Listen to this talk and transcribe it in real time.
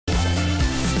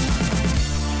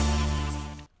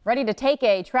Ready to take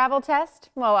a travel test?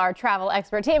 Well, our travel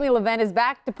expert Tammy Levin is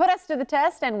back to put us to the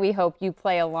test, and we hope you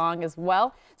play along as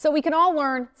well so we can all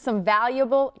learn some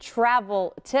valuable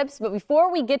travel tips. But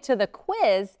before we get to the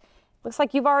quiz, looks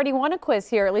like you've already won a quiz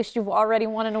here. At least you've already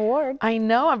won an award. I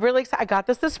know. I'm really excited. I got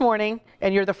this morning,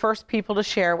 and you're the first people to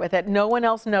share with it. No one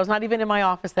else knows, not even in my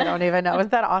office. They don't even know. Isn't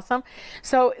that awesome?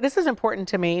 So this is important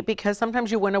to me because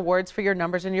sometimes you win awards for your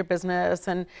numbers in your business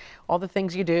and all the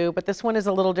things you do. But this one is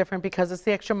a little different because it's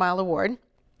the Extra Mile Award.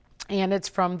 And it's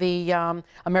from the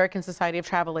American Society of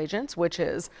Travel Agents, which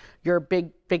is your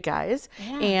big guys.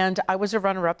 Yeah. And I was a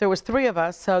runner-up. There was 3 of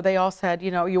us, so they all said,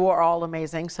 you know, you are all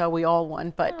amazing, so we all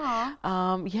won. But yeah.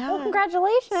 Well,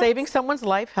 congratulations. Saving someone's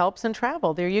life helps in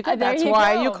travel. There you go. That's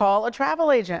why you call a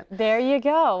travel agent. There you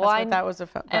go. That's what that was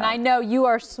about. And I know you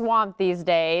are swamped these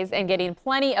days and getting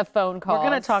plenty of phone calls. We're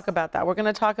going to talk about that. We're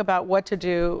going to talk about what to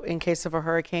do in case of a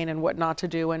hurricane and what not to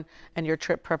do and your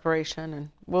trip preparation, and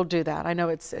we'll do that. I know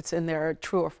it's in there,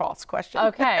 true or false question.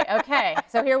 Okay.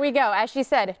 So here we go. As she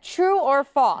said, true or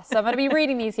false. So I'm going to be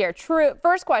reading these here. True.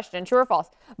 First question, true or false?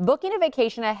 Booking a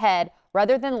vacation ahead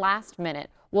rather than last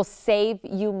minute will save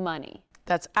you money.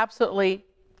 That's absolutely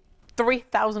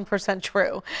 3,000%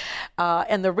 true.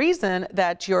 And the reason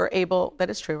that you're able,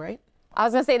 that is true, right? I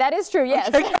was going to say that is true,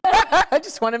 yes. I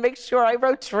just want to make sure I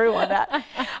wrote true on that.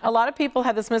 A lot of people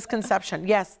have this misconception.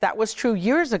 Yes, that was true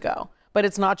years ago, but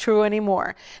it's not true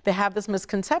anymore. They have this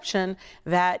misconception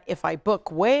that if I book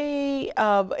way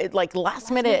like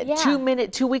last minute, yeah.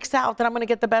 2 weeks out, then I'm going to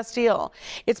get the best deal.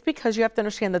 It's because you have to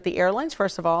understand that the airlines,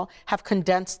 first of all, have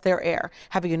condensed their air.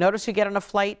 Have you noticed you get on a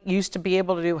flight, used to be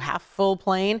able to do half full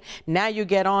plane. Now you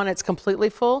get on, it's completely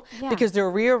full because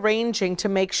they're rearranging to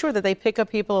make sure that they pick up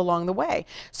people along the way.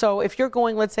 So if you're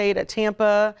going, let's say, to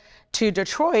Tampa to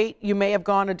Detroit, you may have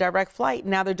gone a direct flight.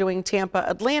 Now they're doing Tampa,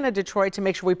 Atlanta, Detroit to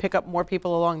make sure we pick up more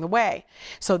people along the way.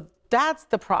 So that's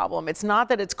the problem. It's not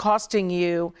that it's costing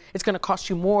you, it's going to cost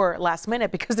you more last minute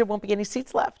because there won't be any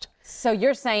seats left. So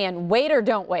you're saying wait or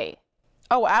don't wait?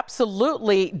 Oh,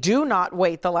 absolutely. Do not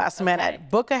wait the last minute.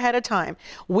 Book ahead of time.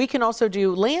 We can also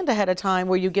do land ahead of time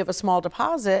where you give a small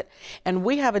deposit, and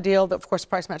we have a deal that, of course,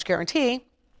 price match guarantee.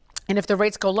 And if the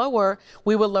rates go lower,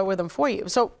 we will lower them for you.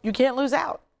 So you can't lose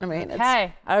out. I mean,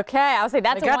 okay. I'll say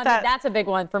that's a big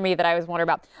one for me that I was wondering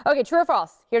about. Okay, true or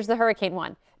false? Here's the hurricane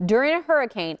one. During a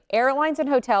hurricane, airlines and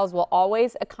hotels will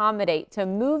always accommodate to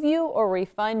move you or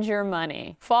refund your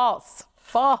money. False.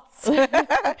 False.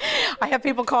 I have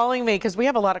people calling me because we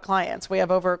have a lot of clients. We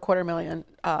have over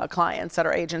 250,000 clients at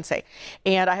our agency.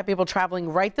 And I have people traveling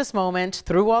right this moment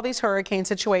through all these hurricane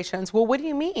situations. Well, what do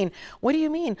you mean? What do you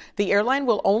mean? The airline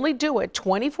will only do it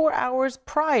 24 hours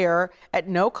prior at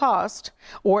no cost.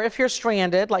 Or if you're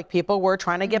stranded, like people were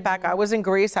trying to get back. I was in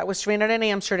Greece. I was stranded in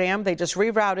Amsterdam. They just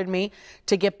rerouted me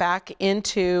to get back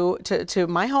into to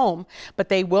my home. But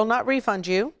they will not refund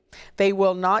you. They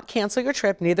will not cancel your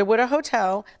trip, neither would a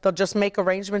hotel. They'll just make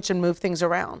arrangements and move things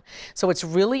around. So it's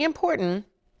really important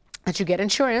that you get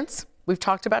insurance. We've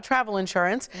talked about travel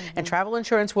insurance, and travel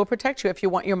insurance will protect you if you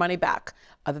want your money back.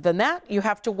 Other than that, you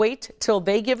have to wait till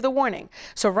they give the warning.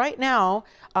 So right now,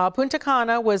 Punta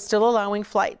Cana was still allowing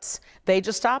flights. They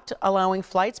just stopped allowing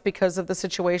flights because of the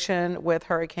situation with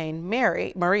Hurricane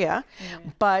Maria,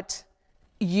 but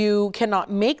you cannot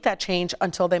make that change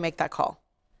until they make that call.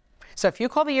 So if you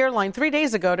call the airline 3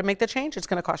 days ago to make the change, it's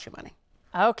going to cost you money.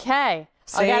 Okay.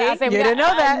 See, you didn't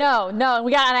know that. No,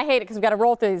 and I hate it because we got to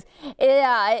roll through these.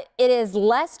 It is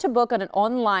less to book on an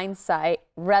online site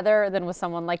rather than with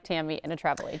someone like Tammy and a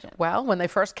travel agent. Well, when they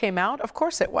first came out, of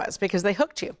course it was because they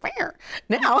hooked you.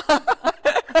 Now,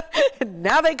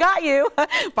 now they got you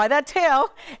by that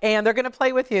tail, and they're going to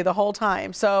play with you the whole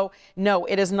time. So no,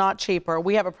 it is not cheaper.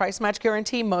 We have a price match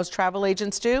guarantee. Most travel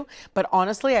agents do, but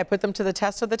honestly, I put them to the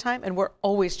test of the time, and we're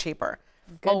always cheaper.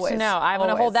 Good to know. I'm going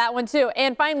to hold that one too.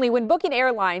 And finally, when booking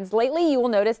airlines, lately you will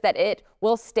notice that it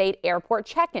will state airport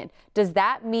check-in. Does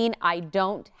that mean I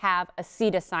don't have a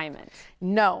seat assignment?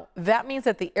 No, that means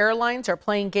that the airlines are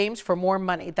playing games for more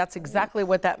money. That's exactly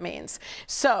what that means.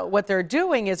 So what they're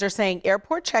doing is they're saying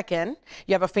airport check-in.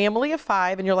 You have a family of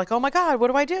 5 and you're like, oh my God,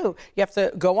 what do I do? You have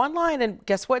to go online and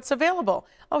guess what's available?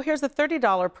 Oh, here's a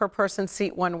 $30 per person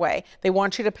seat one way. They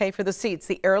want you to pay for the seats.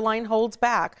 The airline holds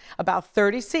back about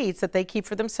 30 seats that they keep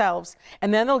for themselves,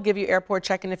 and then they'll give you airport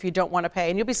check-in if you don't want to pay,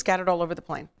 and you'll be scattered all over the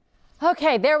plane.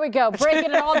 Okay, there we go.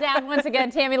 Breaking it all down once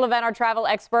again. Tammy Levin, our travel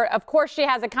expert. Of course, she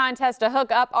has a contest to hook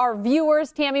up our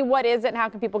viewers. Tammy, what is it and how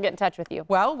can people get in touch with you?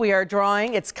 Well, we are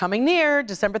drawing. It's coming near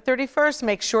December 31st.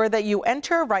 Make sure that you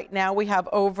enter. Right now, we have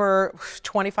over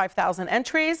 25,000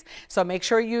 entries. So make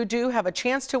sure you do have a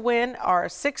chance to win our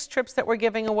 6 trips that we're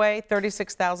giving away,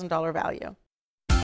 $36,000 value.